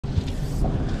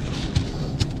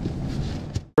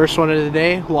First one of the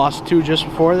day, lost 2 just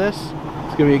before this.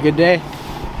 It's gonna be a good day.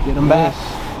 Get them back.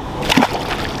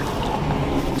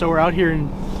 So we're out here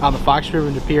on the Fox River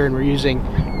in De Pere, and we're using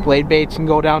blade baits and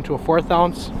go down to a 1/4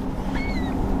 ounce.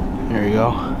 There you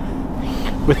go.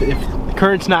 If the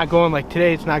current's not going like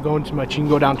today, it's not going too much, you can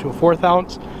go down to a 1/4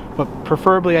 ounce, but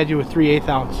preferably I do a 3/8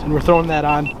 ounce. And we're throwing that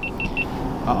on,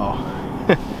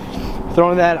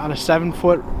 throwing that on a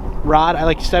 7-foot rod. I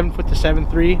like 7-foot to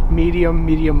 7.3,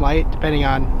 medium light, depending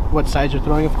on what size you're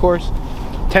throwing, of course.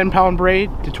 10-pound braid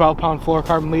to 12-pound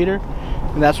fluorocarbon leader,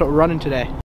 and that's what we're running today.